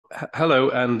Hello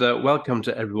and welcome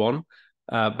to everyone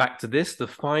back to the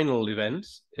final event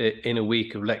in a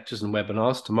week of lectures and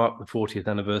webinars to mark the 40th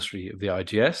anniversary of the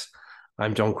IGS.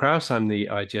 I'm John Krause, I'm the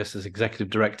IGS's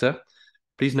Executive Director.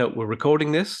 Please note we're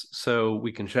recording this so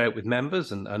we can share it with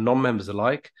members and non-members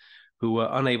alike who were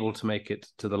unable to make it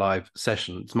to the live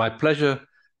session. It's my pleasure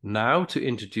now to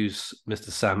introduce Mr.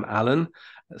 Sam Allen.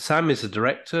 Sam is the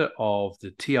Director of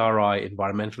the TRI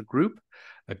Environmental Group,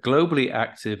 a globally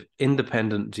active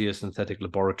independent geosynthetic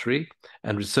laboratory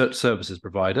and research services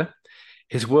provider.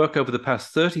 His work over the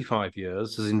past 35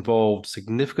 years has involved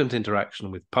significant interaction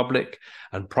with public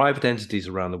and private entities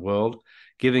around the world,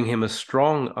 giving him a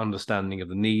strong understanding of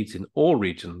the needs in all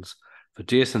regions for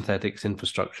geosynthetics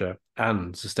infrastructure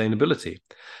and sustainability.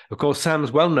 Of course,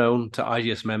 Sam's well known to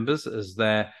IGS members as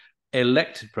their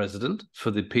elected president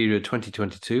for the period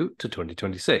 2022 to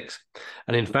 2026.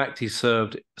 And in fact, he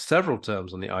served several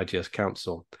terms on the IGS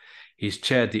Council. He's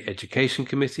chaired the Education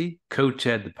Committee,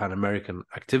 co-chaired the Pan American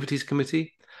Activities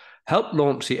Committee, helped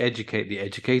launch the Educate the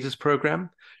Educators program,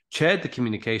 chaired the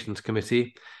Communications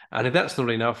Committee, and if that's not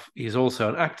enough, he's also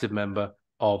an active member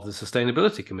of the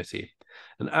Sustainability Committee.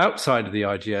 And outside of the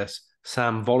IGS,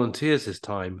 Sam volunteers his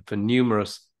time for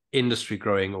numerous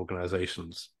industry-growing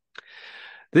organizations.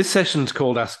 This session is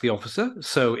called Ask the Officer,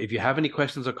 so if you have any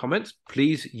questions or comments,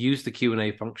 please use the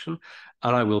Q&A function,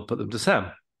 and I will put them to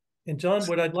Sam. And John,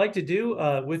 what I'd like to do,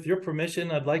 with your permission,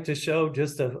 I'd like to show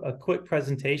just a quick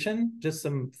presentation, just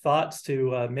some thoughts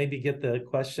to maybe get the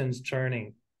questions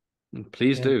churning.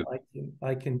 Please do.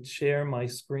 I can share my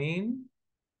screen.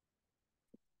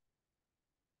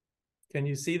 Can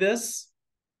you see this?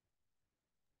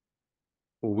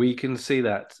 We can see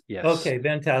that, yes. Okay,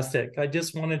 fantastic. I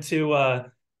just wanted to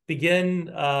begin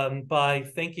by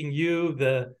thanking you,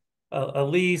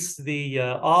 Elise,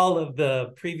 all of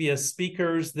the previous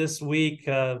speakers this week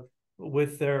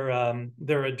with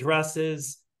their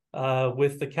addresses,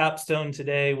 with the capstone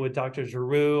today with Dr.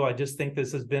 Giroud. I just think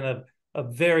this has been a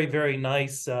very, very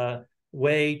nice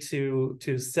way to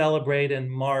celebrate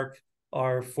and mark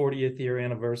our 40th year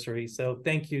anniversary. So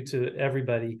thank you to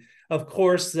everybody. Of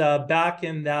course, back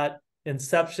in that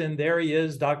inception, there he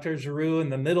is, Dr. Giroud in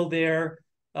the middle there.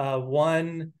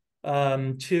 1,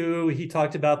 2, he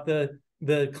talked about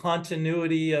the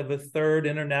continuity of a third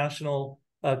international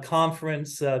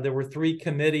conference. There were 3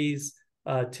 committees,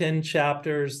 10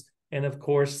 chapters, and of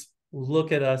course,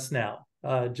 look at us now,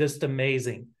 just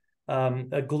amazing.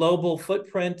 A global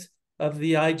footprint of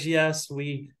the IGS.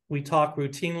 We talk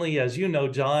routinely, as you know,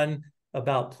 John,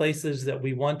 about places that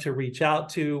we want to reach out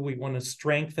to, we want to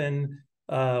strengthen,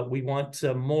 we want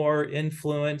more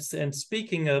influence. And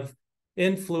speaking of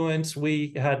influence,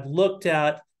 we had looked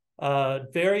at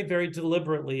very, very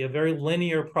deliberately a very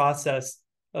linear process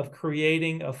of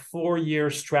creating a 4-year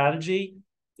strategy.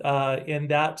 In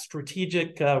that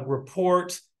strategic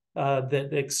report that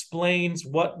explains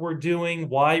what we're doing,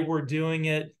 why we're doing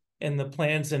it, and the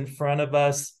plans in front of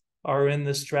us are in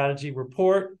the strategy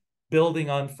report, building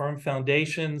on firm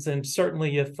foundations. And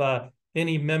certainly if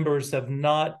any members have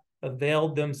not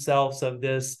availed themselves of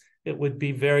this, it would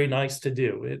be very nice to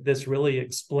do. This really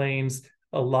explains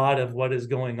a lot of what is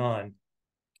going on.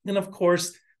 And of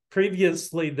course,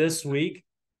 previously this week,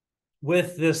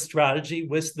 with this strategy,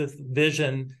 with the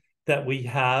vision that we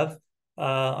have,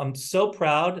 I'm so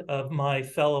proud of my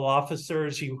fellow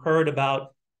officers. You heard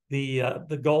about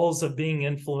the goals of being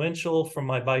influential from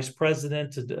my vice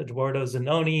president, Eduardo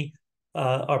Zanoni,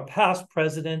 our past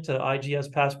president,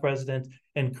 IGS past president,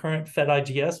 and current Fed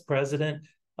IGS president,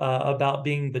 about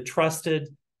being the trusted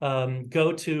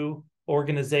go-to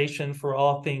organization for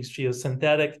all things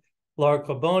geosynthetic. Laura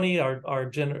Carboni,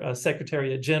 our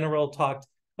Secretary General, talked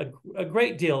a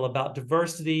great deal about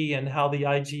diversity and how the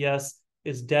IGS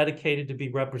is dedicated to be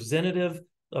representative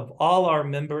of all our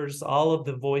members, all of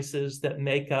the voices that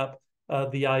make up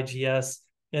the IGS.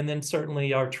 And then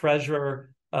certainly our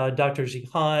treasurer, Dr.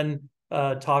 Jihan,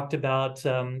 talked about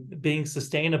being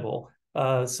sustainable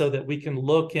so that we can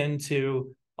look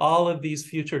into all of these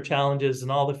future challenges and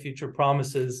all the future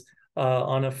promises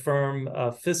on a firm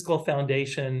fiscal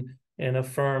foundation and a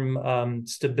firm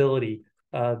stability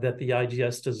that the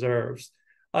IGS deserves.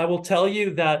 I will tell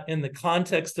you that in the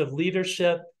context of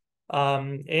leadership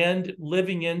and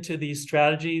living into these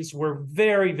strategies, we're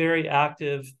very, very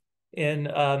active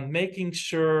in making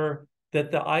sure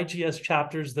that the IGS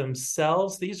chapters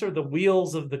themselves, these are the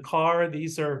wheels of the car,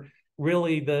 these are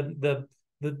really the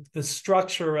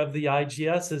structure of the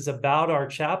IGS is about our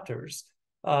chapters.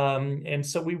 And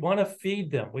so we want to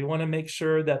feed them. We want to make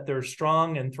sure that they're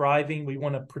strong and thriving. We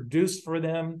want to produce for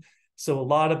them. So a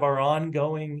lot of our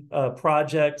ongoing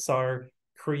projects are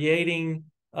creating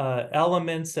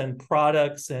elements and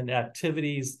products and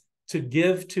activities to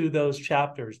give to those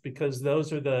chapters, because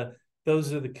those are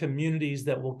the communities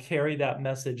that will carry that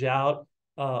message out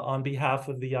on behalf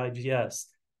of the IGS.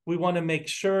 We want to make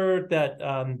sure that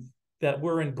that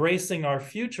we're embracing our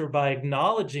future by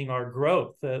acknowledging our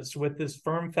growth with this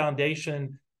firm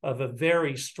foundation of a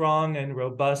very strong and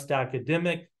robust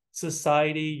academic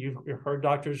society. You heard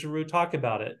Dr. Giroud talk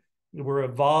about it. We're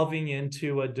evolving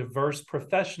into a diverse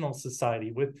professional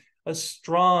society with a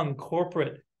strong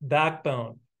corporate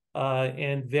backbone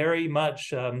and very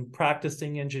much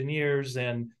practicing engineers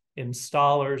and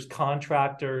installers,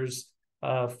 contractors,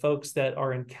 folks that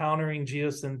are encountering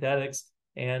geosynthetics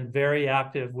and very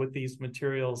active with these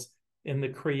materials in the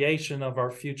creation of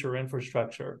our future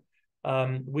infrastructure.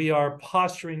 We are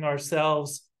posturing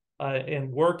ourselves and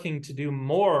working to do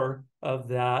more of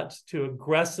that, to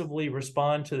aggressively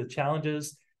respond to the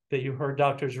challenges that you heard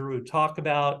Dr. Giroud talk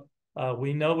about.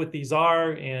 We know what these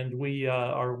are, and we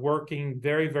are working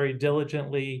very, very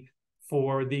diligently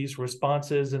for these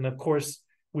responses. And of course,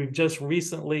 we've just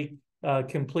recently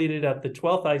completed at the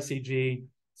 12th ICG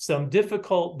some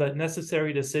difficult but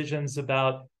necessary decisions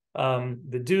about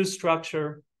the due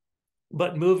structure,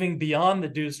 but moving beyond the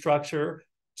due structure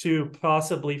to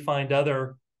possibly find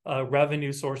other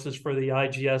revenue sources for the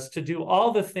IGS to do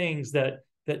all the things that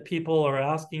people are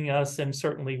asking us, and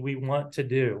certainly we want to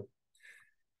do.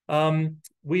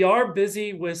 We are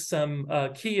busy with some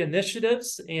key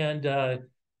initiatives, and the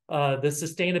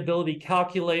sustainability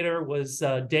calculator was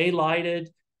daylighted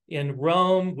in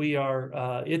Rome.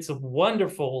 It's a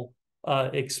wonderful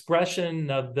expression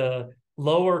of the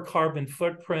lower carbon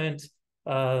footprint,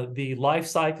 the life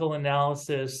cycle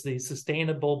analysis, the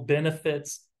sustainable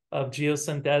benefits of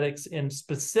geosynthetics, and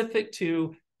specific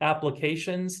to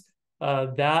applications.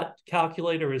 That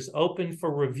calculator is open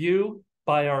for review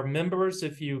by our members.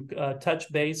 If you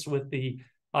touch base with the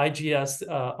IGS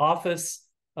office,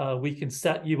 we can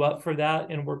set you up for that.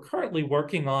 And we're currently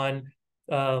working on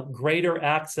greater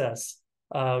access,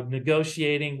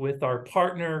 negotiating with our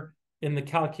partner in the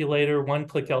calculator, One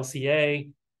Click LCA,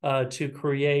 to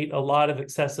create a lot of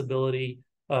accessibility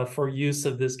for use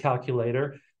of this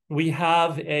calculator. We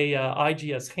have a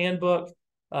IGS handbook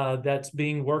that's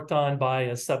being worked on by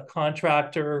a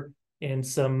subcontractor and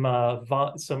some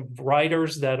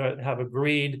writers that have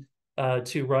agreed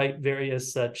to write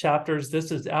various chapters.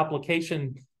 This is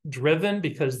application driven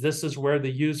because this is where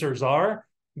the users are.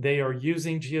 They are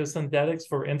using geosynthetics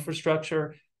for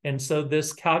infrastructure. And so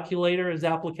this calculator is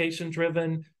application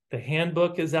driven. The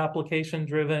handbook is application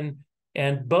driven.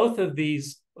 And both of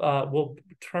these will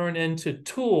turn into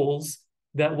tools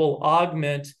that will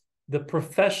augment the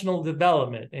professional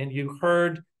development. And you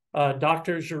heard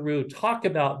Dr. Giroud talk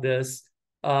about this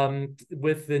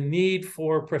with the need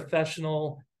for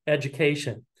professional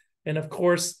education. And of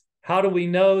course, how do we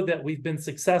know that we've been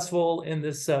successful in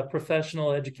this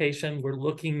professional education? We're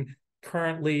looking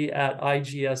currently at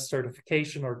IGS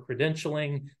certification or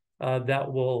credentialing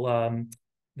that will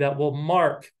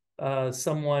mark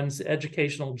someone's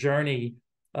educational journey,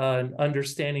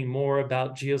 understanding more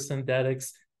about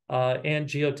geosynthetics and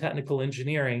geotechnical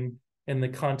engineering in the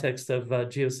context of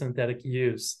geosynthetic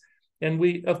use. And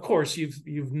we, of course,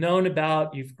 you've known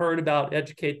about, you've heard about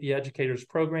Educate the Educators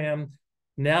program.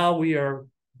 Now we are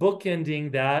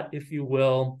bookending that, if you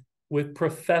will, with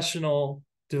professional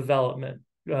development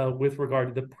with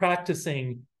regard to the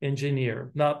practicing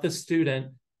engineer, not the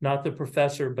student, not the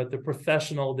professor, but the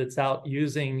professional that's out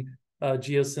using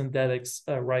geosynthetics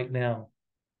right now.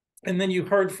 And then you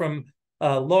heard from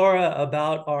Laura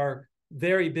about our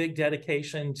very big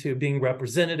dedication to being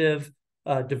representative,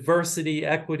 diversity,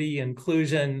 equity,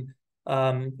 inclusion.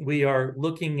 We are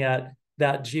looking at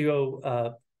that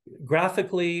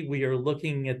geographically. We are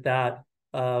looking at that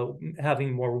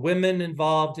having more women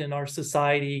involved in our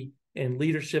society in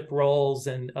leadership roles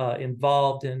and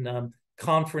involved in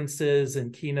conferences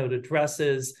and keynote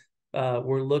addresses.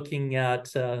 We're looking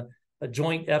at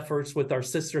joint efforts with our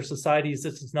sister societies.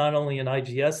 This is not only an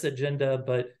IGS agenda,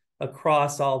 but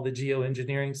across all the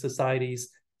geoengineering societies.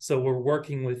 So we're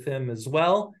working with them as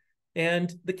well.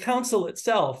 And the council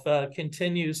itself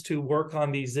continues to work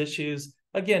on these issues,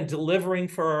 again, delivering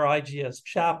for our IGS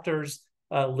chapters,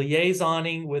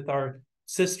 liaisoning with our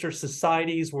sister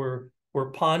societies. We're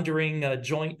pondering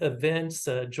joint events,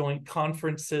 joint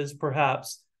conferences,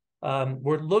 perhaps.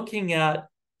 We're looking at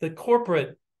the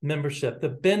corporate membership, the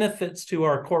benefits to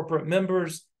our corporate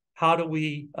members. How do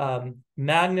we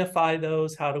magnify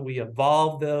those? How do we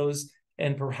evolve those?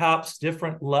 And perhaps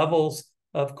different levels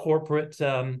of corporate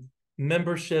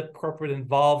membership, corporate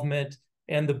involvement,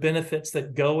 and the benefits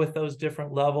that go with those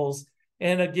different levels.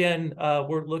 And again,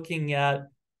 we're looking at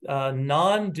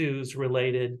non-dues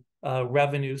related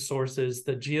revenue sources,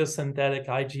 the geosynthetic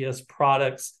IGS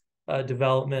products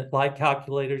development, like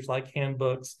calculators, like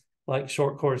handbooks, like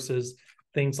short courses,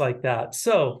 things like that.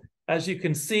 So as you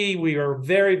can see, we are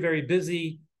very, very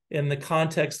busy in the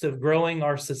context of growing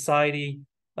our society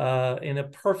in a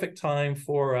perfect time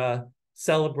for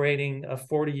celebrating a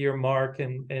 40-year mark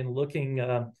and looking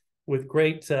with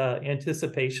great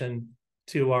anticipation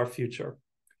to our future.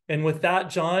 And with that,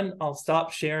 John, I'll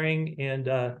stop sharing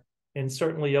and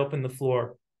certainly open the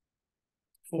floor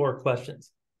for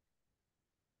questions.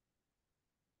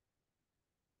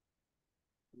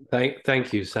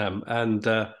 Thank you, Sam. And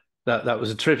that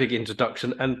was a terrific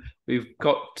introduction. And we've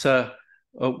got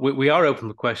we are open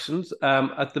for questions.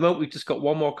 At the moment, we've just got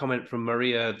one more comment from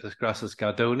Maria das Graças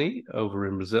Gardoni over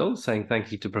in Brazil, saying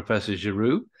thank you to Professor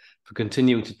Giroud for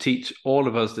continuing to teach all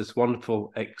of us this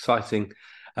wonderful, exciting,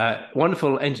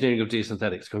 wonderful engineering of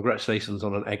geosynthetics. Congratulations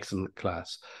on an excellent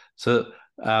class. So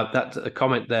that's a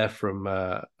comment there from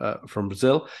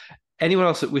Brazil. Anyone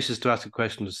else that wishes to ask a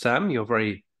question to Sam, you're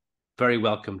very, very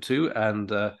welcome to, and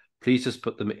please just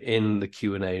put them in the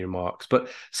Q&A remarks. But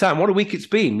Sam, what a week it's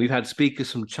been. We've had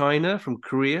speakers from China, from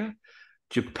Korea,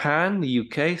 Japan, the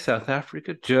UK, South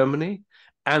Africa, Germany,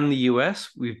 and the US.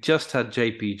 We've just had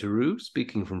JP Giroud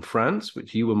speaking from France,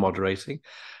 which you were moderating.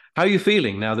 How are you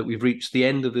feeling now that we've reached the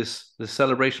end of this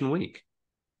celebration week?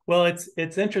 Well, it's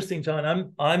interesting,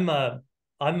 John. I'm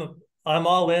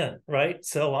all in, right?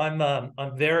 So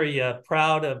I'm very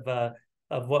proud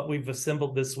of what we've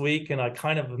assembled this week, and I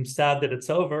kind of am sad that it's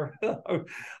over.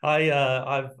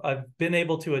 I've been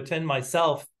able to attend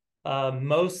myself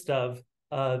most of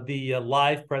the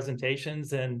live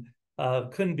presentations, and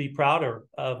couldn't be prouder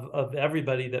of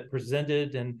everybody that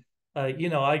presented. And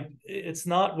it's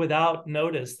not without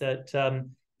notice that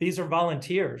these are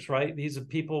volunteers, right? These are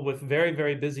people with very,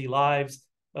 very busy lives,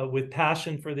 with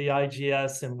passion for the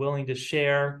IGS and willing to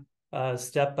share,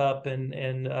 step up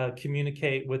and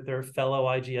communicate with their fellow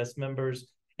IGS members.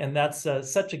 And that's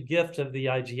such a gift of the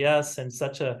IGS and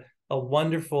such a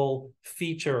wonderful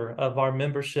feature of our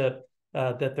membership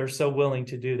that they're so willing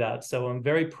to do that. So I'm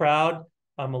very proud.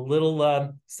 I'm a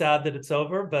little sad that it's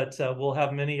over, but we'll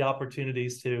have many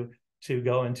opportunities to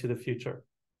go into the future.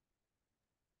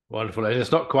 Wonderful. And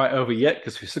it's not quite over yet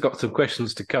because we've still got some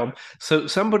questions to come. So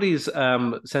somebody's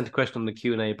sent a question on the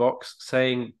Q&A box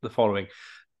saying the following.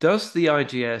 Does the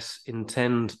IGS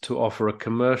intend to offer a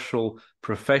commercial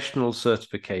professional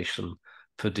certification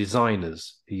for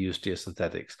designers who use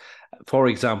geosynthetics? For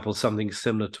example, something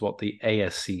similar to what the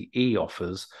ASCE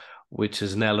offers, which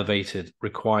is an elevated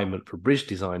requirement for bridge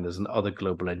designers and other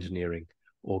global engineering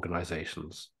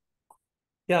organizations.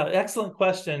 Yeah, excellent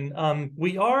question.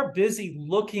 We are busy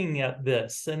looking at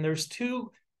this, and there's two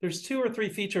or three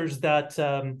features that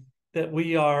that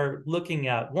we are looking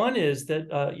at. One is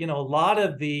that a lot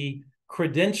of the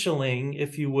credentialing,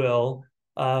 if you will,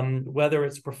 whether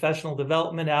it's professional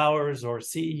development hours or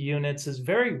CE units, is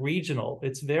very regional.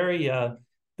 It's very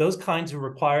those kinds of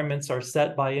requirements are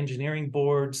set by engineering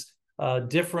boards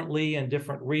differently in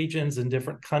different regions and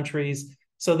different countries.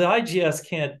 So the IGS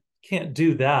can't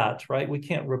do that, right? We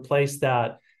can't replace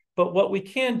that. But what we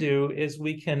can do is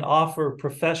we can offer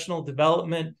professional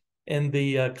development in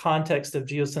the context of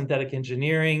geosynthetic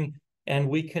engineering, and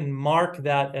we can mark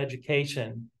that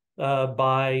education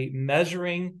by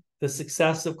measuring the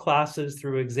success of classes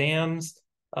through exams.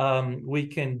 We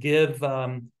can give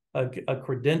a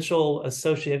credential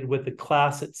associated with the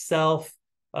class itself,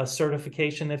 a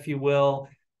certification, if you will.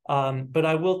 But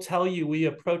I will tell you, we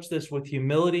approach this with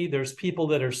humility. There's people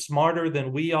that are smarter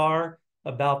than we are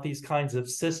about these kinds of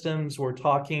systems. We're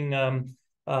talking,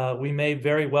 we may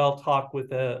very well talk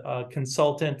with a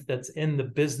consultant that's in the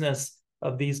business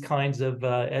of these kinds of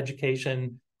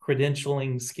education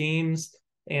credentialing schemes.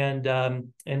 And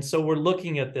so we're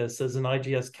looking at this as an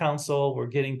IGS council. We're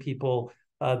getting people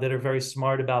that are very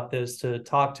smart about this to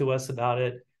talk to us about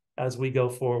it as we go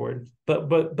forward.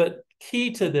 But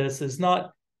key to this is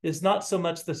not so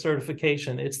much the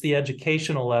certification, it's the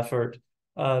educational effort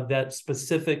that's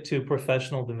specific to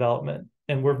professional development.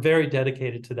 And we're very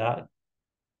dedicated to that.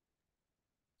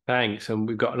 Thanks. And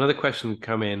we've got another question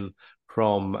come in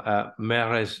from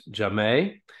Mehrez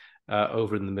Jameh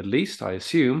over in the Middle East, I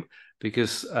assume,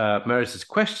 because Mehrez's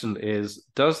question is,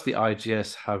 does the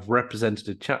IGS have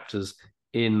representative chapters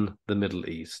in the Middle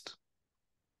East?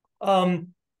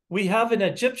 We have an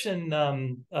Egyptian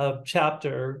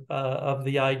chapter of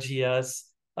the IGS.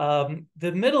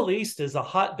 The Middle East is a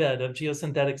hotbed of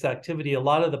geosynthetics activity. A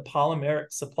lot of the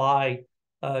polymeric supply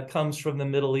comes from the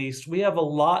Middle East. We have a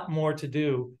lot more to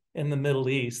do in the Middle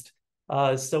East.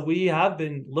 So we have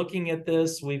been looking at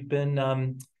this. We've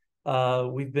been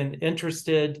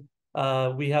interested.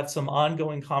 We have some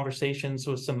ongoing conversations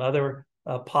with some other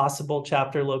possible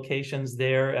chapter locations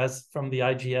there as from the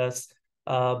IGS.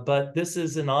 But this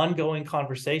is an ongoing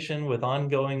conversation with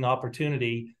ongoing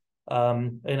opportunity.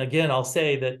 And again, I'll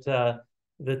say that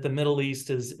that the Middle East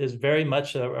is very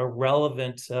much a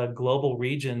relevant global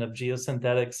region of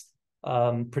geosynthetics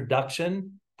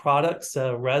production, products,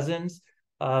 resins.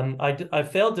 I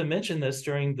failed to mention this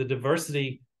during the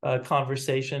diversity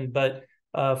conversation, but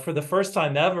for the first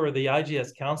time ever, the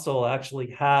IGS Council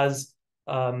actually has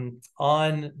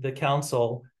on the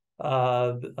council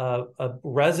a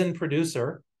resin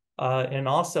producer and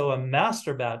also a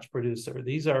master batch producer.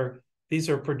 These are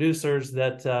producers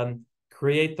that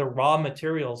create the raw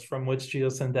materials from which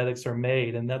geosynthetics are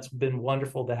made, and that's been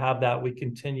wonderful to have that. We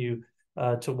continue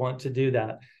to want to do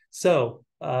that. So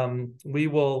we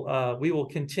will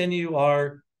continue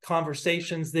our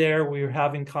conversations there. We are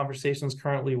having conversations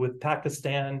currently with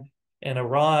Pakistan and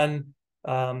Iran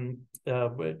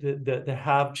that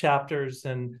have chapters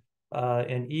and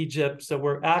Egypt. So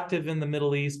we're active in the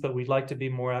Middle East, but we'd like to be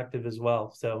more active as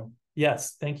well. So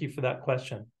yes, thank you for that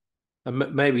question.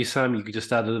 And maybe, Sam, you could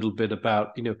just add a little bit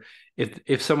about,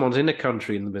 if someone's in a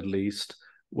country in the Middle East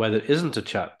where there isn't a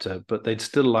chapter, but they'd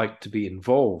still like to be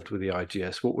involved with the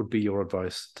IGS, what would be your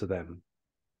advice to them?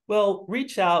 Well,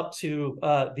 reach out to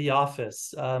the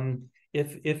office.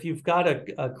 If you've got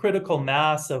a critical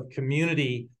mass of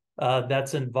community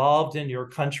that's involved in your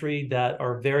country that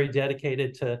are very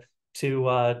dedicated to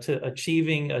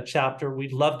achieving a chapter,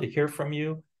 we'd love to hear from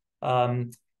you.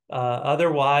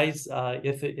 Otherwise,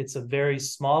 if it's a very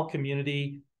small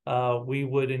community, we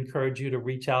would encourage you to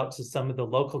reach out to some of the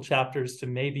local chapters to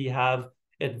maybe have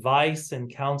advice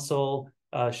and counsel,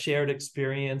 shared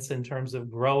experience in terms of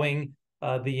growing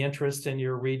the interest in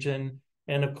your region.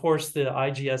 And of course, the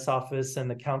IGS office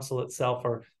and the council itself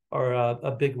are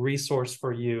a big resource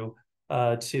for you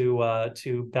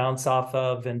to bounce off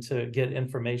of and to get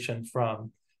information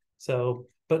from. So,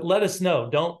 but let us know.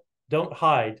 Don't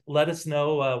hide. Let us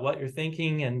know what you're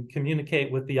thinking and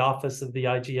communicate with the office of the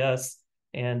IGS.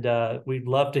 And we'd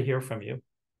love to hear from you.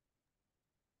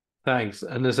 Thanks.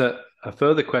 And there's a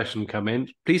further question come in.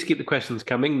 Please keep the questions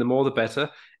coming. The more, the better.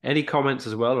 Any comments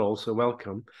as well are also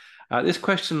welcome. This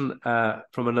question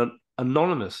from an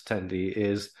anonymous attendee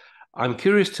is, I'm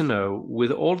curious to know,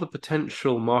 with all the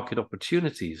potential market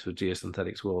opportunities for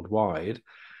geosynthetics worldwide,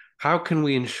 how can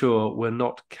we ensure we're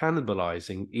not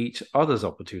cannibalizing each other's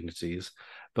opportunities,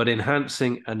 but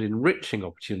enhancing and enriching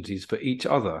opportunities for each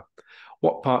other?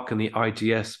 What part can the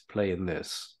IGS play in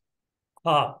this?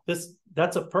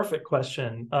 That's a perfect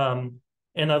question. And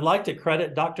I'd like to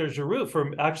credit Dr. Giroud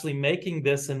for actually making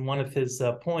this in one of his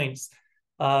points.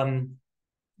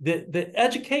 The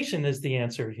education is the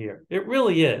answer here. It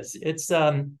really is. It's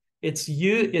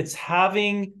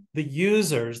having the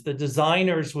users, the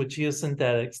designers with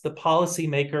geosynthetics, the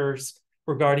policymakers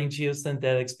regarding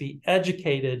geosynthetics be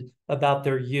educated about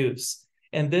their use.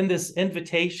 And then this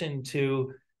invitation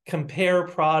to compare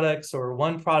products or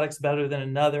one product's better than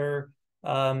another,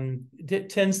 it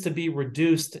tends to be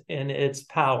reduced in its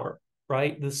power,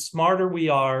 right? The smarter we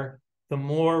are, the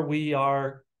more we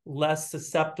are less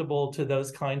susceptible to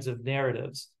those kinds of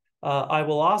narratives. I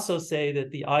will also say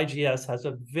that the IGS has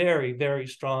a very, very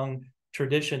strong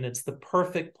tradition. It's the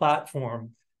perfect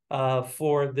platform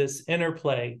for this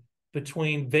interplay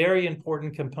between very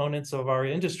important components of our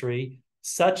industry,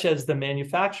 such as the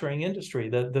manufacturing industry,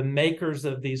 the makers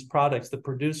of these products, the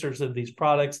producers of these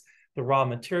products, the raw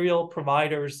material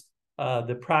providers,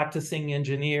 the practicing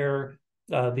engineer,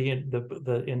 the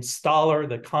installer,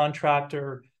 the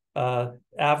contractor,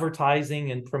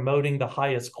 advertising and promoting the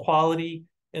highest quality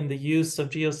in the use of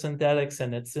geosynthetics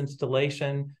and its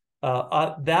installation.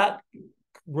 That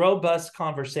robust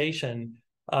conversation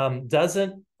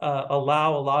doesn't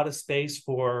allow a lot of space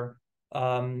for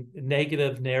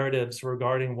negative narratives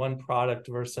regarding one product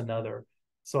versus another.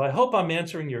 So I hope I'm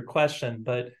answering your question,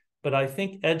 but I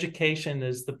think education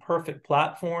is the perfect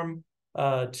platform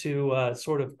to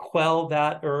sort of quell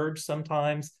that urge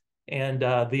sometimes. And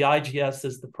the IGS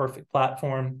is the perfect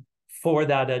platform for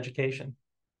that education.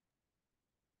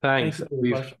 Thanks. Thank you for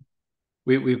the question.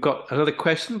 We've got another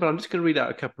question, but I'm just going to read out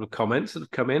a couple of comments that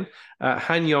have come in.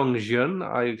 Han Yong Jun,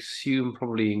 I assume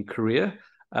probably in Korea,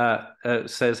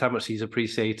 says how much he's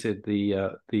appreciated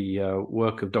the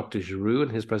work of Dr. Giroud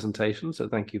and his presentation. So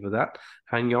thank you for that,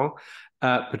 Han Yong.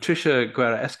 Patricia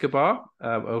Guerra Escobar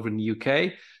over in the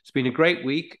UK. It's been a great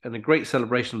week and a great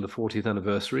celebration of the 40th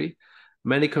anniversary.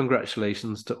 Many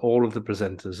congratulations to all of the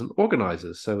presenters and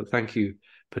organizers. So thank you,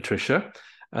 Patricia.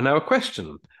 And now a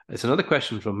question. It's another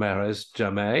question from Mahrez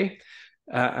Jameh,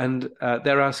 and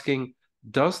they're asking,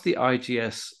 does the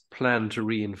IGS plan to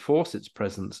reinforce its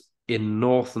presence in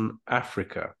Northern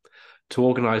Africa to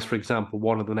organize, for example,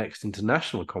 one of the next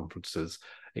international conferences?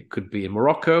 It could be in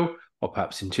Morocco or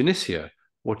perhaps in Tunisia.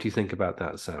 What do you think about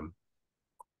that, Sam?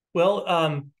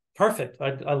 Well, perfect.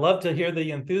 I love to hear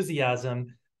the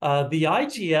enthusiasm. The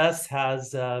IGS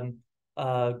has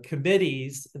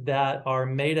committees that are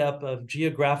made up of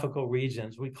geographical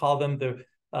regions. We call them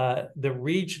the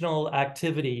regional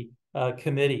activity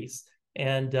committees.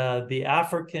 And the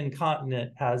African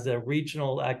continent has a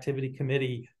regional activity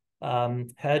committee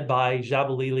head by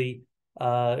Jabalili,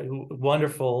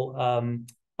 wonderful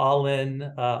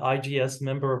Allen, IGS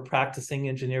member, practicing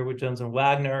engineer with Jones and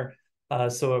Wagner.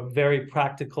 So a very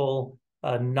practical,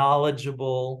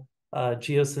 knowledgeable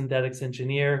geosynthetics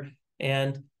engineer.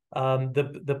 And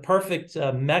the perfect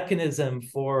mechanism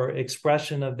for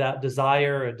expression of that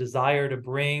desire, a desire to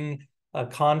bring a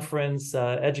conference,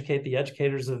 educate the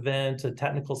educators event, a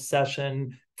technical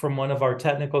session from one of our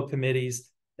technical committees,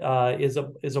 is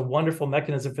a wonderful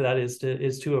mechanism for that,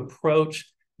 is to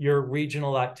approach your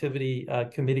regional activity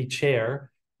committee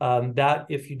chair. That,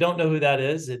 if you don't know who that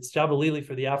is, it's Jabalili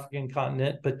for the African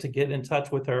continent, but to get in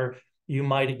touch with her, you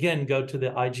might again go to the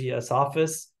IGS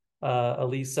office.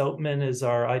 Elise Oatman is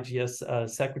our IGS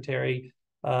secretary,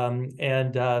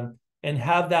 and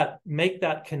have that, make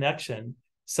that connection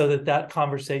so that that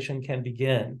conversation can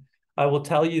begin. I will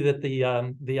tell you that the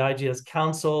IGS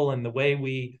Council and the way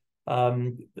we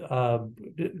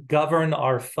govern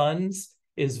our funds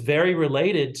is very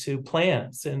related to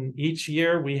plans. And each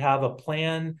year we have a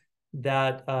plan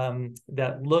that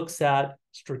that looks at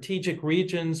strategic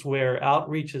regions where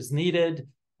outreach is needed,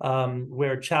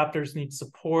 where chapters need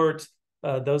support,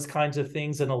 those kinds of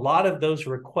things. And a lot of those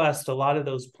requests, a lot of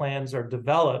those plans are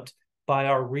developed by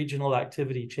our regional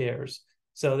activity chairs.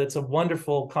 So that's a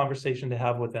wonderful conversation to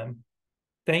have with them.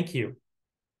 Thank you.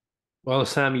 Well,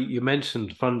 Sam, you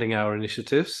mentioned funding our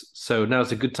initiatives. So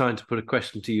now's a good time to put a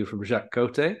question to you from Jacques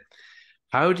Cote.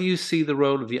 How do you see the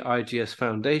role of the IGS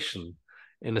Foundation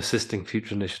in assisting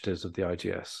future initiatives of the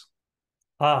IGS?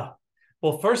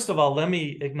 Well, first of all, let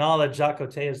me acknowledge Jacques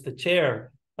Cote as the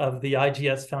chair of the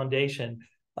IGS Foundation.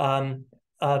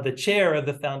 The chair of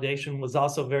the foundation was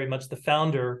also very much the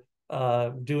founder,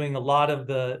 doing a lot of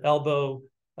the elbow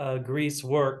grease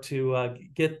work to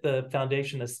get the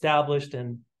foundation established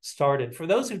and started. For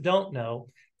those who don't know,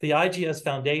 the IGS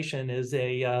Foundation is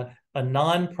a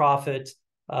nonprofit,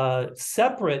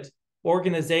 separate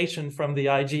organization from the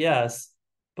IGS,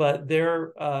 but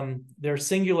their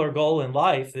singular goal in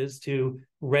life is to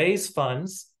raise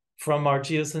funds from our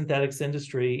geosynthetics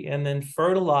industry and then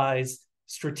fertilize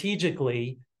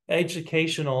strategically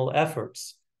educational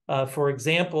efforts. For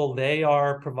example, they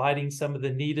are providing some of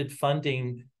the needed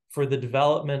funding for the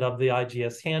development of the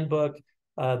IGS handbook.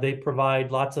 They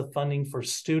provide lots of funding for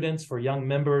students, for young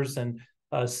members and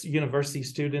university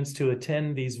students to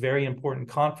attend these very important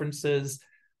conferences.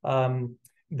 The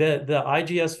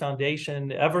IGS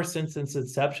Foundation, ever since its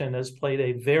inception, has played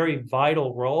a very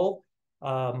vital role.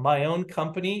 My own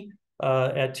company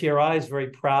at TRI is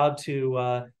very proud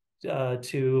to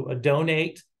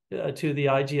donate to the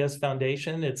IGS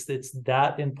Foundation. It's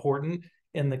that important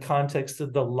in the context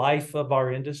of the life of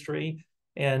our industry.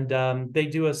 And they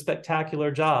do a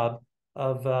spectacular job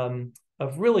of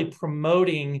really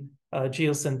promoting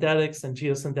geosynthetics and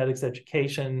geosynthetics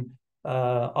education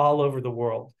all over the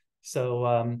world.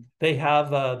 So they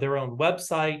have their own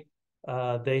website.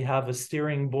 They have a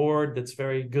steering board that's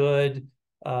very good,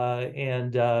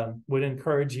 and would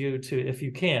encourage you to, if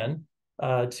you can,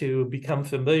 to become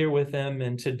familiar with them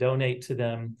and to donate to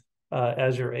them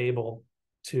as you're able,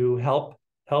 to help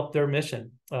their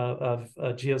mission of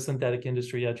geosynthetic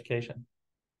industry education.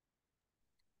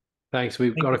 Thanks.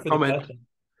 We've got a comment.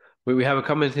 We have a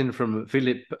comment in from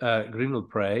Philippe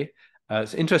Grimmelpre.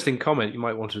 It's an interesting comment. You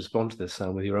might want to respond to this,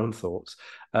 Sam, with your own thoughts.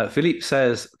 Philippe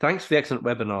says, thanks for the excellent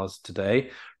webinars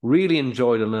today. Really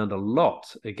enjoyed and learned a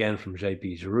lot, again, from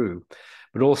JP Giroud,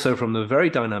 but also from the very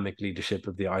dynamic leadership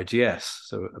of the IGS.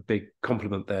 So a big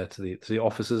compliment there to the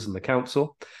officers and the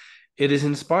council. It is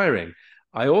inspiring.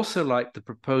 I also like the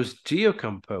proposed geo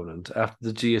component after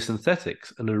the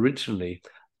geosynthetics and originally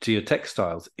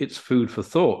geotextiles. It's food for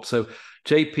thought. So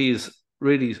JP's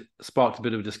really sparked a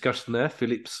bit of a discussion there.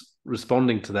 Philippe's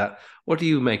responding to that. What do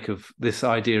you make of this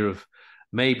idea of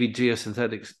maybe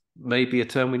geosynthetics may be a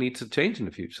term we need to change in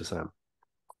the future, Sam?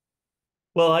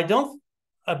 Well, I don't.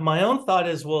 My own thought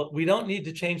is, well, we don't need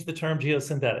to change the term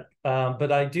geosynthetic,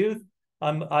 but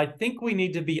I think we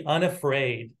need to be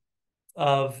unafraid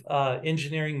of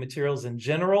engineering materials in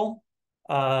general,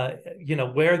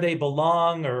 where they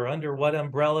belong or under what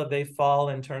umbrella they fall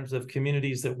in terms of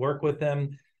communities that work with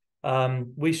them.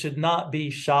 We should not be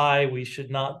shy. We should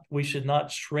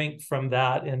not shrink from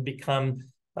that and become,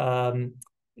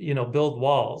 build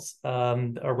walls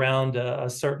around a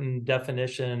certain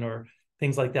definition or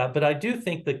things like that. But I do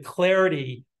think the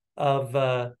clarity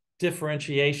of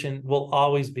differentiation will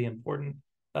always be important.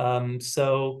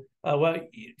 For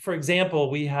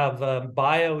example, we have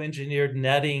bioengineered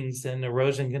nettings and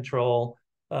erosion control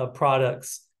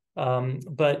products,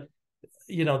 but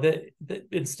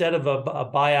instead of a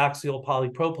biaxial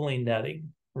polypropylene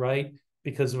netting, right?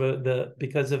 Because of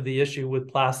the issue with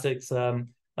plastics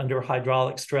under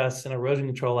hydraulic stress and erosion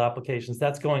control applications,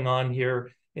 that's going on here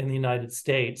in the United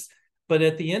States. But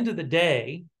at the end of the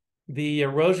day, the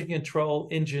erosion control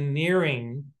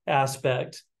engineering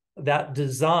aspect, that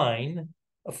design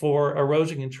for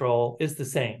erosion control is the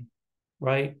same,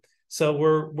 right? So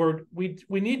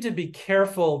we need to be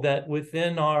careful that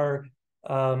within our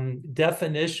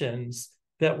definitions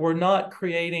that we're not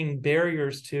creating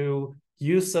barriers to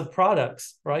use of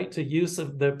products, right? To use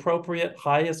of the appropriate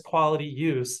highest quality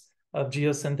use of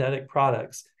geosynthetic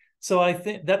products. So I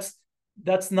think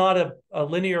that's not a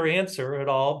linear answer at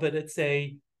all, but it's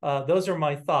those are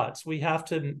my thoughts. We have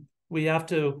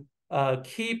to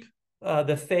keep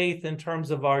the faith in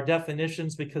terms of our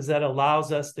definitions because that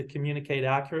allows us to communicate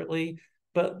accurately.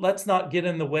 But let's not get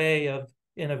in the way of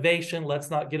innovation. Let's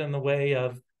not get in the way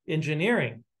of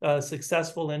engineering,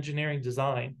 successful engineering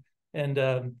design.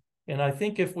 And I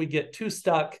think if we get too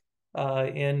stuck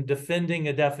in defending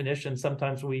a definition,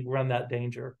 sometimes we run that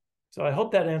danger. So I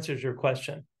hope that answers your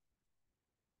question.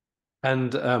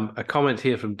 And a comment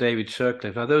here from David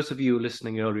Shercliffe. Now, those of you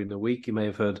listening earlier in the week, you may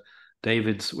have heard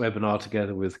David's webinar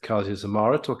together with Kasia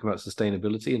Zamara talking about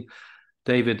sustainability. And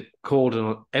David called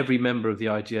on every member of the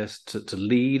IGS to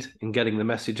lead in getting the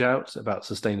message out about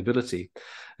sustainability.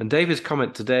 And David's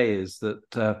comment today is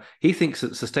that he thinks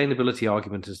that sustainability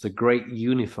argument is the great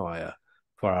unifier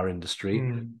for our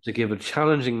industry to give a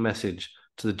challenging message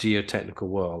to the geotechnical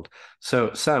world.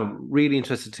 So, Sam, really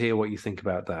interested to hear what you think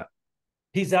about that.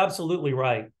 He's absolutely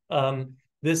right.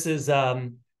 This is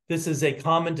a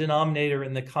common denominator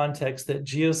in the context that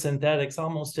geosynthetics,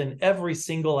 almost in every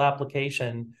single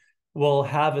application, will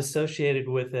have associated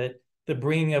with it the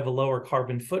bringing of a lower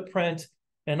carbon footprint,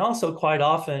 and also quite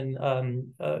often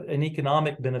an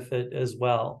economic benefit as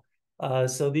well.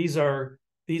 So these are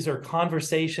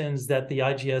conversations that the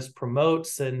IGS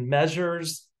promotes and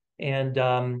measures and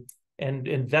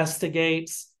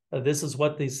investigates. This is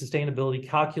what the sustainability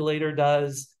calculator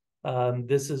does.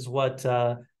 This is what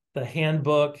the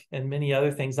handbook and many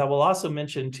other things. I will also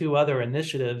mention two other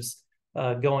initiatives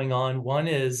going on. One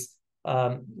is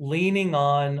leaning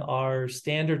on our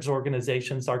standards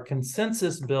organizations, our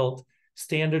consensus-built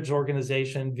standards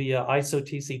organization via ISO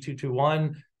TC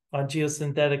 221 on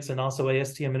geosynthetics and also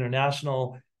ASTM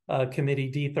International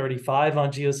Committee D35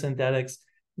 on geosynthetics.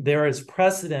 There is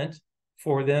precedent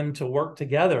for them to work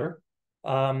together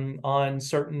on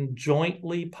certain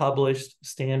jointly published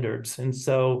standards. And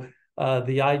so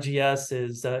the IGS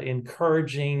is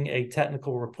encouraging a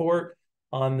technical report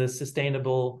on the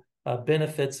sustainable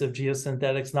benefits of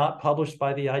geosynthetics, not published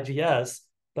by the IGS,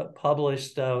 but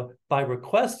published by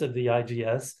request of the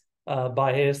IGS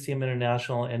by ASTM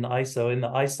International and ISO in the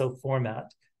ISO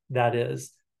format, that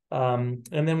is. And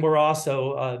then we're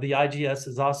also, the IGS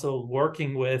is also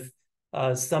working with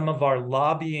some of our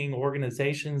lobbying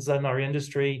organizations in our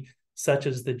industry, such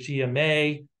as the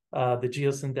GMA, the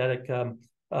Geosynthetic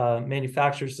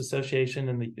Manufacturers Association,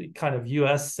 and the kind of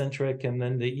US-centric, and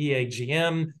then the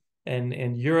EAGM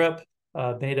and Europe,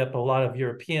 made up a lot of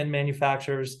European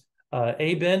manufacturers,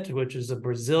 ABENT, which is a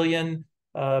Brazilian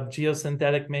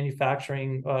geosynthetic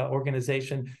manufacturing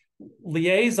organization,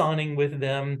 liaisoning with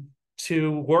them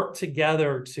to work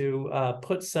together to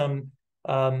put some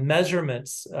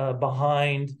measurements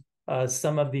behind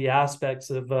some of the aspects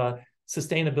of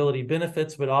sustainability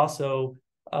benefits, but also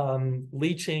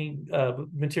leaching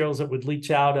materials that would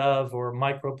leach out of, or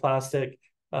microplastic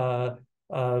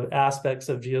aspects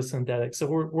of geosynthetics. So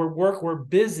we're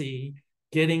busy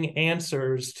getting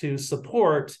answers to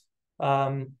support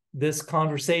this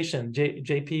conversation.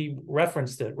 JP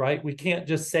referenced it, right? We can't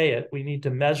just say it. We need to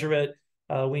measure it.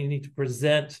 We need to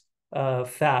present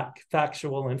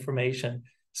factual information.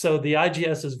 So the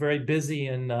IGS is very busy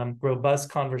in robust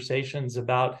conversations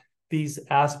about these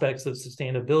aspects of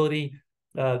sustainability.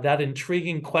 That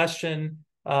intriguing question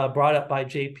brought up by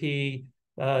JP,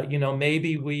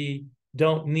 maybe we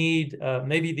don't need,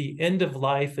 maybe the end of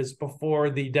life is before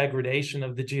the degradation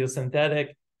of the geosynthetic.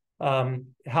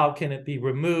 How can it be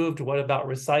removed? What about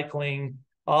recycling?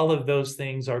 All of those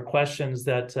things are questions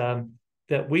that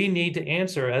that we need to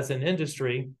answer as an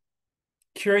industry.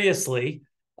 Curiously,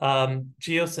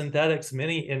 geosynthetics,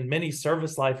 in many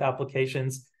service life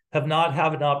applications, have not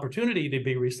had an opportunity to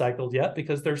be recycled yet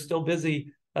because they're still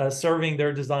busy serving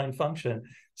their design function.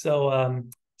 So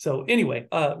anyway,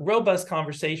 robust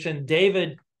conversation.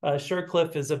 David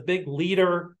Shercliffe is a big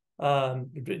leader.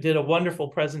 Did a wonderful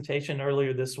presentation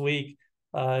earlier this week.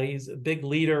 He's a big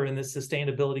leader in this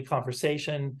sustainability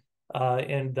conversation,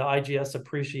 and the IGS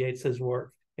appreciates his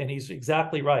work. And he's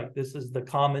exactly right. This is the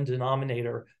common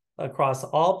denominator across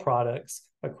all products,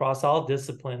 across all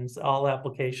disciplines, all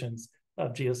applications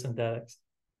of geosynthetics.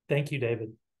 Thank you,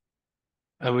 David.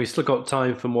 And we've still got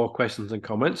time for more questions and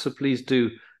comments, so please do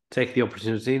take the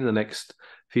opportunity in the next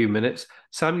few minutes.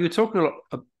 Sam, you were talking a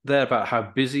lot there about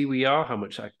how busy we are, how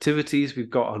much activities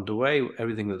we've got underway,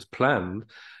 everything that's planned.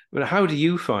 But how do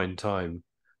you find time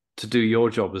to do your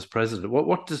job as president?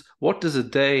 What does a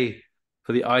day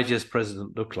for the IGS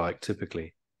president look like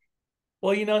typically?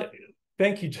 Well,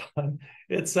 thank you, John.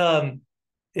 It's a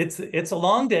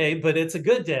long day, but it's a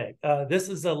good day. This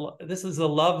is a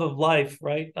love of life,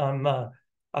 right? I'm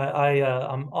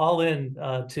all in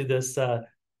to this.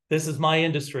 This is my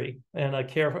industry, and I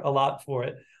care a lot for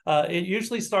it. It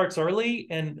usually starts early,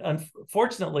 and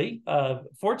fortunately,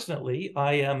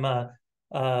 I am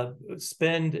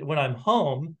spend when I'm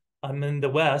home. I'm in the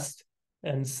West,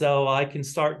 and so I can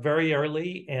start very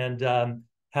early and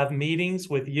have meetings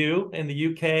with you in the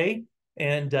UK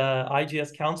and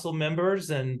IGS council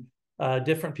members and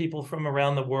different people from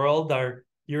around the world. Our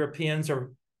Europeans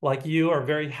are like you are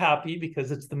very happy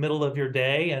because it's the middle of your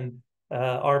day, and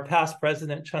our past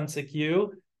president Chun-Sik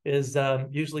Yu is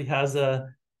usually has a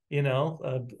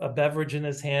beverage in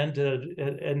his hand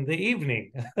in the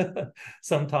evening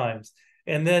sometimes.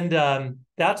 And then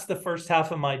that's the first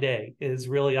half of my day is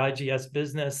really IGS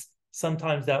business.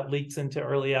 Sometimes that leaks into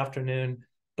early afternoon,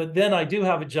 but then I do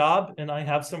have a job and I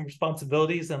have some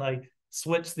responsibilities, and I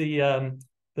switch the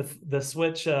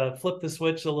switch, flip the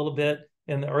switch a little bit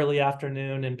in the early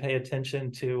afternoon and pay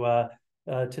attention to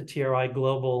TRI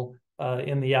Global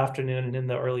in the afternoon and in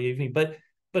the early evening. But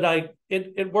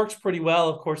it works pretty well.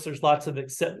 Of course, there's lots of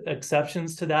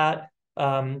exceptions to that.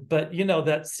 But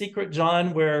that secret,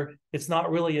 John, where it's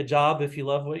not really a job if you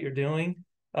love what you're doing.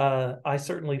 I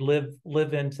certainly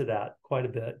live into that quite a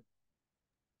bit.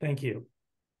 Thank you.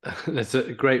 That's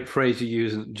a great phrase you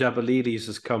use. And Jabalides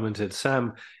has commented,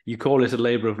 Sam, you call it a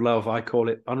labor of love. I call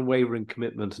it unwavering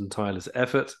commitment and tireless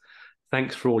effort.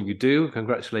 Thanks for all you do.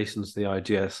 Congratulations to the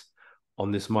IGS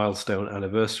on this milestone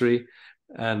anniversary.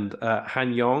 And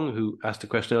Han Yong, who asked a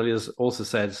question earlier, also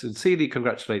said, sincerely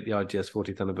congratulate the IGS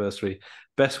 40th anniversary.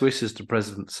 Best wishes to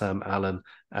President Sam Allen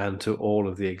and to all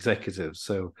of the executives.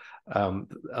 So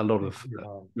a lot of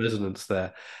resonance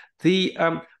there.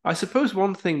 I suppose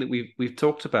one thing that we've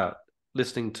talked about,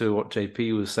 listening to what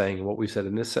JP was saying and what we said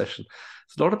in this session,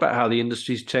 it's a lot about how the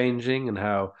industry is changing and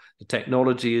how the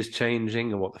technology is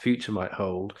changing and what the future might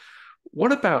hold.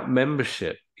 What about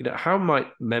membership? How might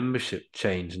membership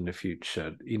change in the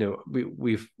future?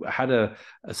 We've had a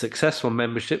successful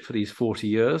membership for these 40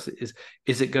 years.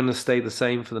 Is it going to stay the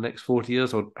same for the next 40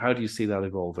 years, or how do you see that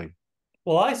evolving?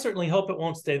 Well, I certainly hope it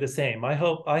won't stay the same. I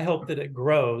hope that it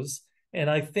grows, and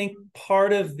I think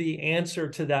part of the answer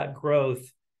to that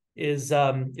growth is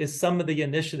some of the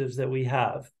initiatives that we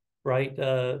have, right?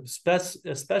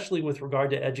 Especially with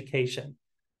regard to education.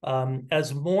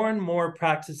 As more and more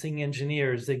practicing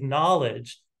engineers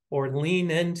acknowledge or lean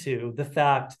into the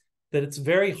fact that it's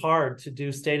very hard to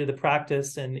do state of the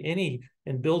practice in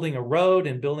building a road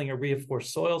and building a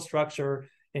reinforced soil structure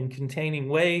and containing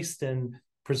waste and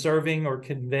preserving or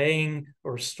conveying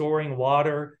or storing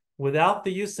water without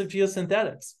the use of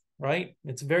geosynthetics, right?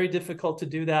 It's very difficult to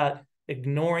do that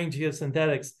ignoring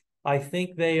geosynthetics. I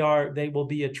think they will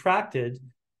be attracted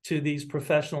to these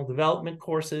professional development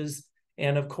courses.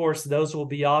 And of course, those will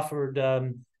be offered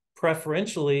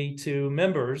preferentially to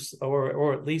members,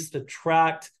 or at least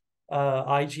attract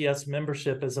IGS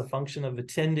membership as a function of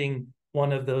attending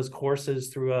one of those courses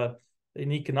through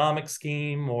an economic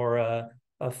scheme or a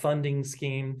funding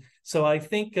scheme. So I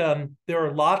think there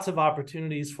are lots of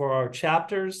opportunities for our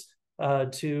chapters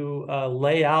to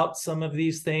lay out some of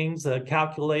these things,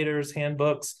 calculators,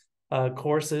 handbooks,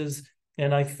 courses.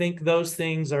 And I think those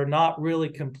things are not really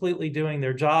completely doing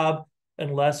their job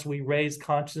unless we raise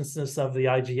consciousness of the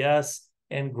IGS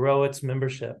and grow its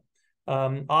membership.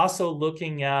 Also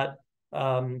looking at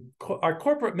our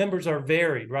corporate members are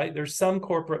varied, right? There's some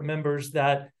corporate members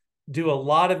that do a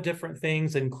lot of different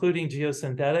things, including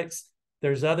geosynthetics.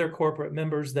 There's other corporate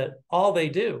members that all they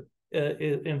do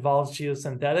involves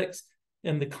geosynthetics,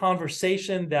 and the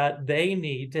conversation that they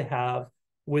need to have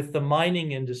with the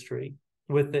mining industry,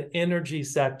 with the energy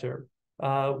sector,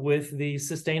 with the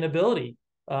sustainability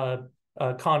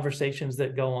conversations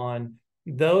that go on.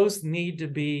 Those need to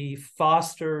be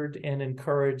fostered and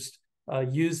encouraged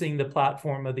using the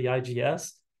platform of the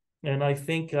IGS. And I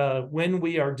think when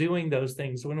we are doing those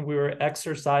things, when we're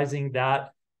exercising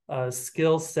that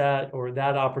skill set or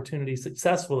that opportunity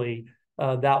successfully,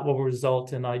 that will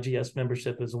result in IGS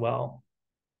membership as well.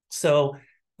 So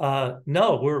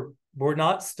no, we're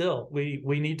not still.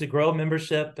 We need to grow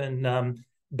membership, and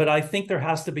but I think there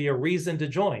has to be a reason to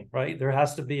join, right? There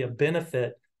has to be a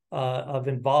benefit of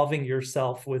involving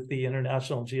yourself with the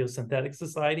International Geosynthetic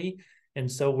Society,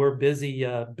 and so we're busy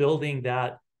building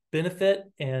that benefit,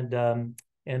 and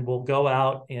we'll go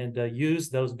out and use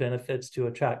those benefits to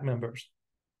attract members.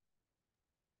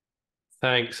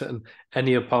 Thanks. And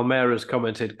Enia Palmera has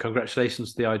commented,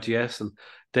 congratulations to the IGS. And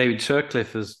David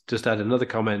Shercliffe has just added another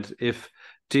comment. If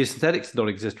geosynthetics did not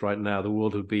exist right now, the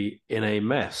world would be in a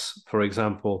mess. For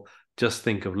example, just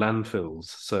think of landfills.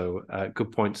 So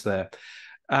good points there.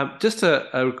 Just a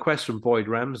request from Boyd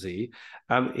Ramsey.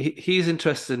 He's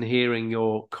interested in hearing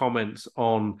your comments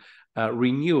on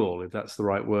renewal, if that's the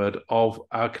right word, of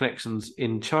our connections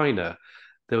in China.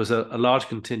 There was a large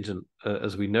contingent,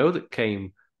 as we know, that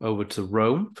came over to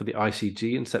Rome for the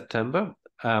ICG in September.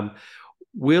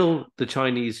 Will the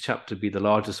Chinese chapter be the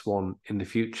largest one in the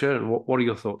future? And what are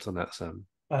your thoughts on that, Sam?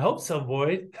 I hope so,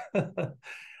 Boyd.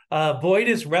 Boyd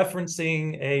is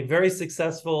referencing a very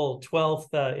successful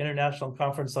 12th International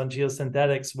Conference on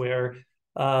Geosynthetics, where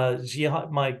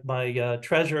my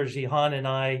treasurer, Jihan, and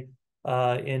I,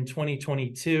 in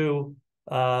 2022,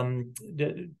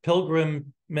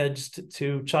 pilgrimaged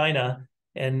to China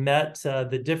and met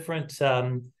the different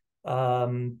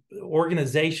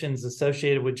organizations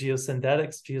associated with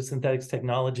geosynthetics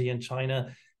technology in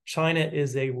China. China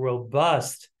is a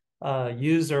robust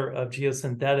user of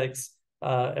geosynthetics.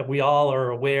 We all are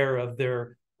aware of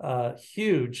their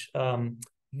huge,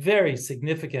 very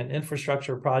significant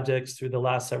infrastructure projects through the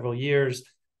last several years.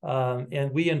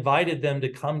 And we invited them to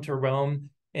come to Rome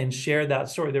and share that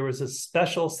story. There was a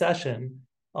special session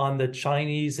on the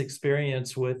Chinese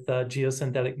experience with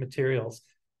geosynthetic materials.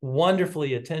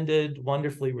 Wonderfully attended,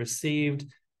 wonderfully received.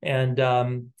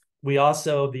 And we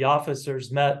also, the officers,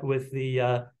 met with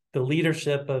the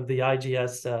leadership of the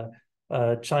IGS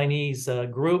Chinese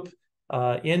group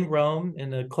in Rome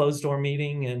in a closed-door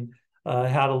meeting, and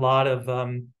had a lot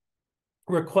of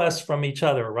requests from each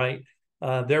other, right?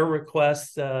 Their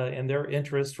requests and their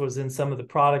interest was in some of the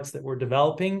products that we're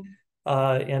developing.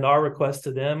 And our request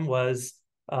to them was,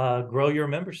 grow your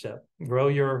membership, grow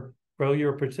your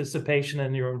participation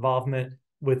and your involvement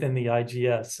within the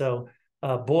IGS. So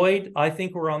Boyd, I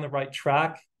think we're on the right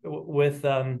track with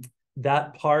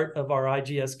that part of our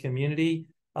IGS community.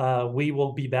 We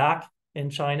will be back in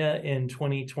China in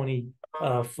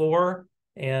 2024.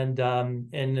 And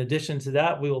in addition to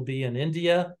that, we will be in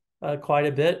India quite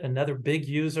a bit, another big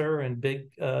user and big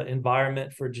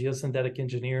environment for geosynthetic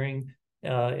engineering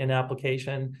and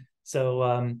application.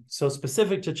 So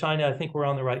specific to China, I think we're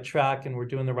on the right track and we're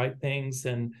doing the right things.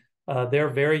 And they're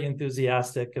very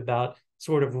enthusiastic about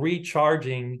sort of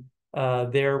recharging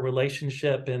their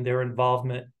relationship and their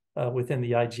involvement within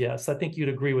the IGS. I think you'd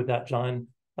agree with that, John,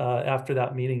 after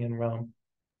that meeting in Rome.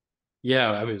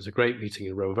 Yeah, I mean, it was a great meeting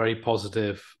in Rome, very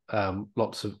positive,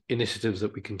 lots of initiatives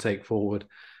that we can take forward.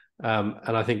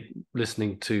 And I think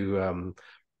listening to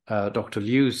Dr.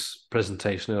 Liu's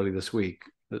presentation earlier this week,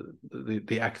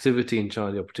 the activity in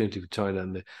China, the opportunity for China,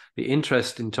 and the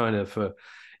interest in China for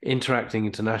interacting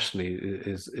internationally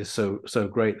is so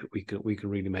great that we can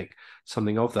really make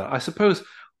something of that. I suppose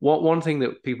one thing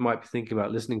that people might be thinking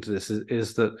about listening to this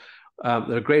is that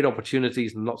there are great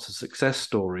opportunities and lots of success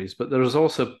stories, but there is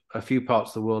also a few parts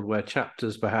of the world where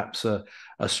chapters perhaps are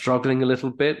struggling a little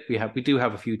bit. We do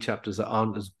have a few chapters that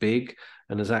aren't as big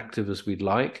and as active as we'd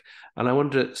like. And I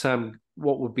wonder, Sam,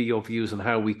 what would be your views on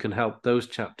how we can help those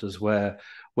chapters where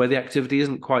the activity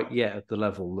isn't quite yet at the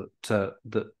level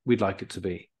that we'd like it to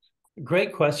be?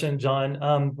 Great question,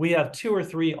 John. We have 2 or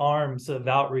 3 arms of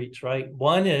outreach, right?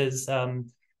 One is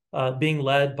being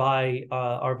led by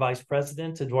our Vice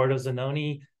President, Eduardo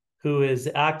Zanoni, who is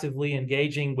actively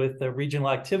engaging with the regional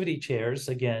activity chairs,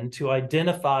 again, to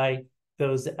identify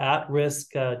those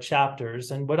at-risk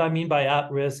chapters. And what I mean by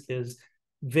at-risk is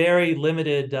very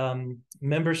limited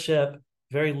membership,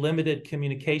 very limited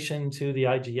communication to the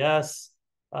IGS,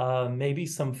 maybe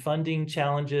some funding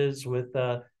challenges with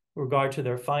regard to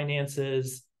their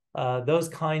finances, those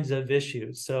kinds of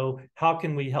issues. So how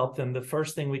can we help them? The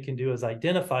first thing we can do is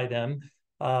identify them.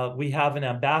 We have an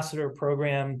ambassador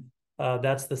program.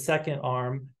 That's the second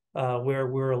arm, where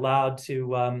we're allowed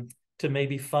to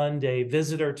maybe fund a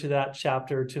visitor to that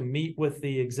chapter to meet with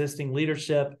the existing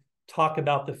leadership, talk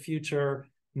about the future,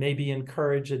 maybe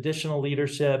encourage additional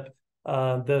leadership.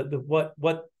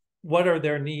 What are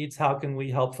their needs? How can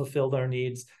we help fulfill their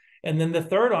needs? And then the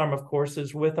third arm, of course,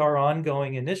 is with our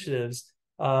ongoing initiatives.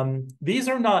 These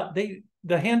are not, the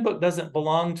handbook doesn't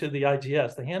belong to the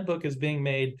IGS. The handbook is being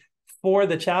made for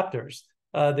the chapters.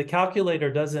 The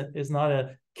calculator is not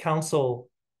a council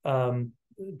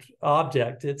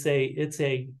object. It's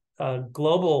a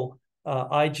global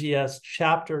IGS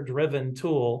chapter-driven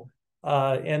tool.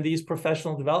 And these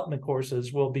professional development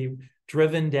courses will be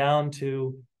driven down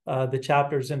to the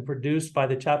chapters and produced by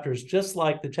the chapters, just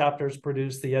like the chapters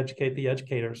produce the Educate the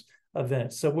Educators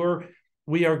event. So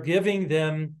we are giving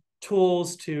them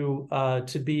tools to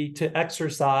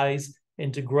exercise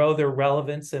and to grow their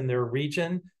relevance in their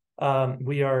region.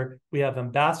 We have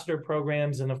ambassador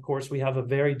programs, and of course we have a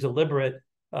very deliberate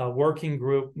working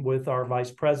group with our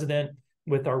vice president,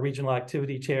 with our regional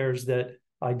activity chairs, that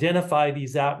identify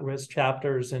these at-risk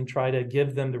chapters and try to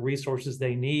give them the resources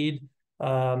they need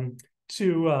and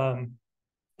the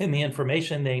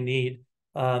information they need.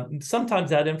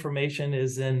 Sometimes that information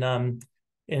is in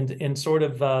sort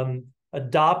of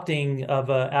adopting of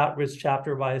an at-risk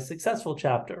chapter by a successful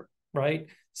chapter, right?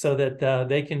 So that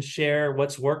they can share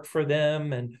what's worked for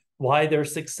them and why they're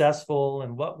successful,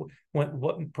 and what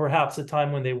perhaps a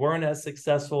time when they weren't as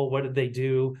successful, what did they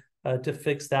do to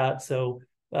fix that? So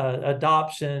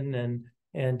adoption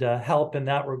and help in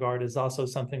that regard is also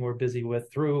something we're busy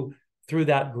with through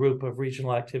that group of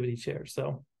regional activity chairs.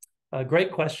 So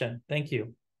great question. Thank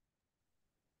you.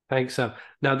 Thanks, Sam.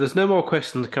 Now, there's no more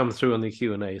questions come through on the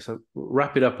Q&A, so we'll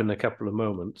wrap it up in a couple of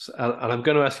moments. And I'm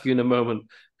going to ask you in a moment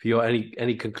for your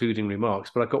any concluding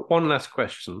remarks. But I've got one last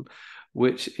question,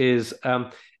 which is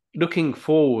looking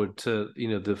forward to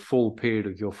the full period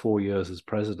of your 4 years as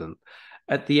president.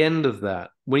 At the end of that,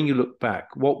 when you look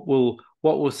back, what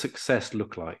will success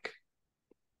look like?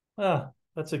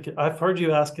 I've heard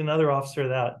you ask another officer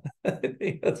that. I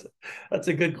think that's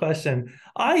a good question.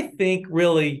 I think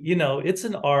really, it's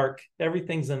an arc.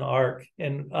 Everything's an arc,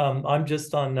 and I'm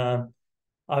just on.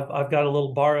 I've got a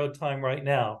little borrowed time right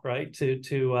now, right,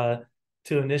 to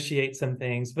initiate some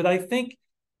things. But I think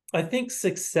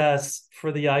success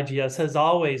for the IGS has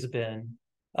always been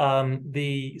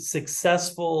the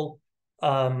successful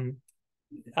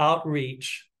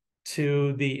outreach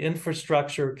to the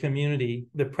infrastructure community,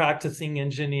 the practicing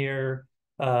engineer,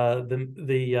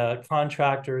 the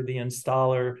contractor, the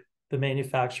installer, the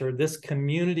manufacturer, this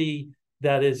community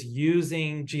that is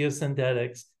using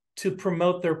geosynthetics to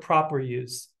promote their proper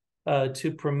use,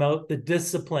 to promote the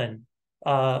discipline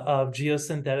of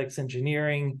geosynthetics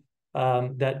engineering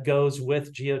that goes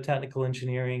with geotechnical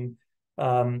engineering.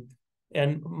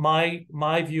 And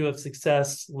my view of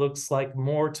success looks like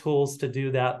more tools to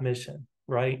do that mission,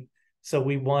 right? So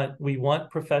we want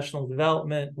professional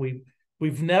development.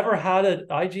 We've never had an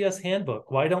IGS handbook.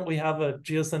 Why don't we have a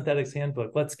geosynthetics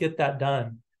handbook? Let's get that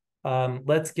done.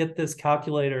 Let's get this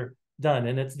calculator done,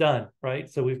 and it's done, right?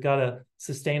 So we've got a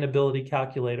sustainability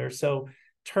calculator. So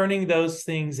turning those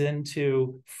things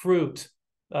into fruit,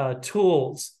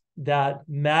 tools that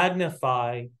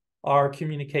magnify our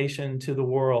communication to the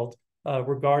world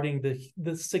regarding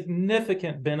the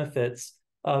significant benefits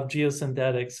of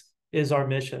geosynthetics is our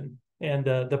mission. And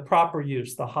the proper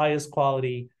use, the highest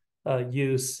quality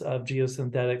use of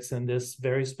geosynthetics in this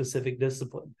very specific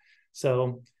discipline.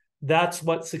 So that's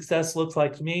what success looks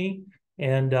like to me,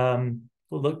 and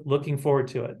looking forward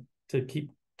to it,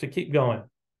 to keep going.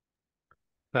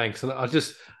 Thanks. And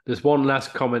there's one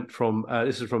last comment from,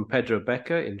 this is from Pedro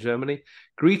Becker in Germany.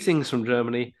 Greetings from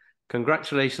Germany.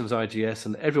 Congratulations, IGS,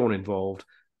 and everyone involved.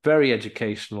 Very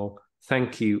educational.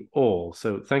 Thank you all.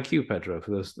 So thank you, Pedro,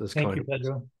 for those Thank kind you,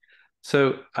 Pedro.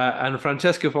 So, and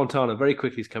Francesco Fontana very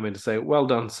quickly has come in to say, well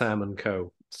done, Sam and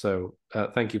co. So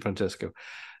thank you, Francesco.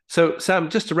 So, Sam,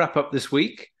 just to wrap up this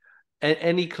week,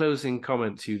 any closing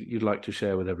comments you'd like to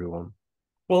share with everyone?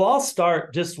 Well, I'll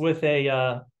start just with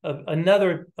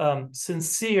another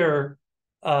sincere,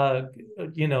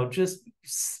 just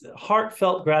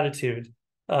heartfelt gratitude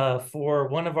for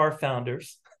one of our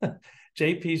founders,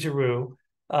 J.P. Giroud,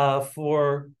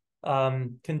 for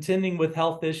contending with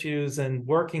health issues and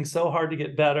working so hard to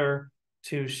get better,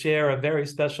 to share a very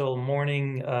special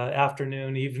morning,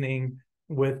 afternoon, evening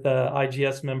with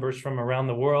IGS members from around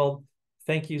the world.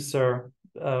 Thank you, sir.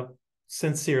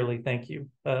 Sincerely, thank you.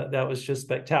 That was just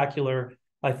spectacular.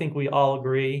 I think we all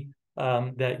agree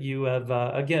that you have,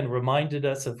 again, reminded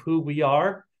us of who we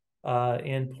are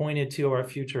and pointed to our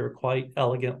future quite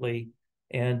elegantly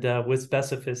and with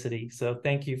specificity. So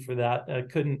thank you for that. I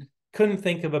couldn't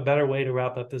think of a better way to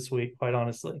wrap up this week, quite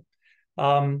honestly.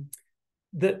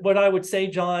 What I would say,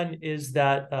 John, is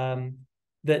that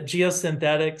that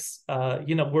geosynthetics,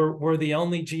 we're the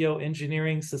only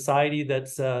geoengineering society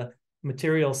that's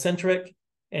material centric,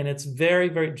 and it's very,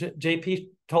 very. JP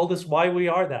told us why we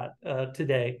are that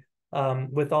today,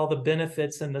 with all the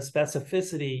benefits and the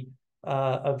specificity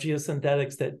of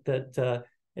geosynthetics that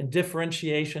and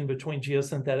differentiation between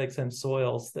geosynthetics and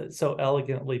soils that so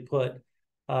elegantly put.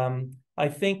 I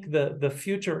think the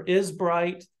future is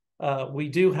bright. We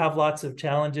do have lots of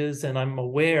challenges, and I'm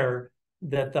aware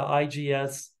that the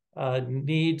IGS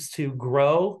needs to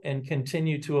grow and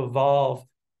continue to evolve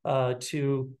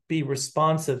to be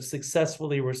responsive,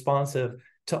 successfully responsive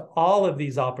to all of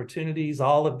these opportunities,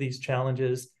 all of these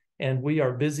challenges, and we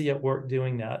are busy at work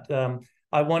doing that.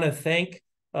 I want to thank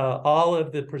all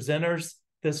of the presenters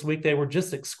this week. They were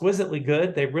just exquisitely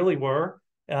good. They really were,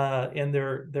 and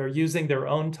they're using their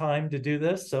own time to do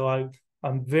this. So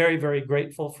I'm very, very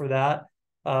grateful for that.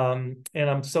 And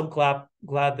I'm so glad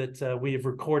that we have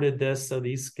recorded this, so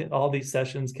all these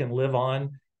sessions can live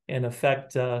on and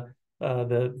affect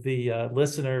the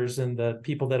listeners and the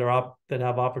people that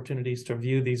have opportunities to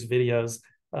view these videos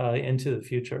into the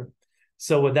future.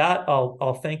 So with that,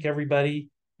 I'll thank everybody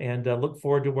and look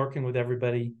forward to working with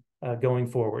everybody going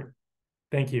forward.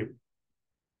 Thank you.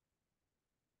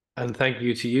 And thank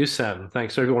you to you, Sam.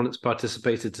 Thanks to everyone that's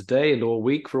participated today and all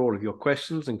week for all of your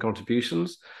questions and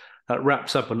contributions. That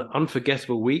wraps up an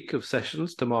unforgettable week of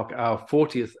sessions to mark our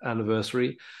 40th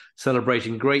anniversary,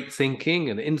 celebrating great thinking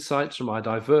and insights from our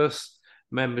diverse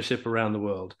membership around the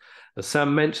world. As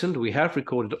Sam mentioned, we have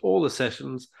recorded all the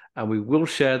sessions and we will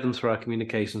share them through our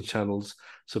communications channels.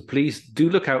 So please do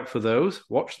look out for those,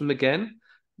 watch them again,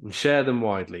 and share them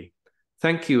widely.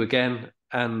 Thank you again,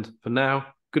 and for now,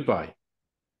 goodbye.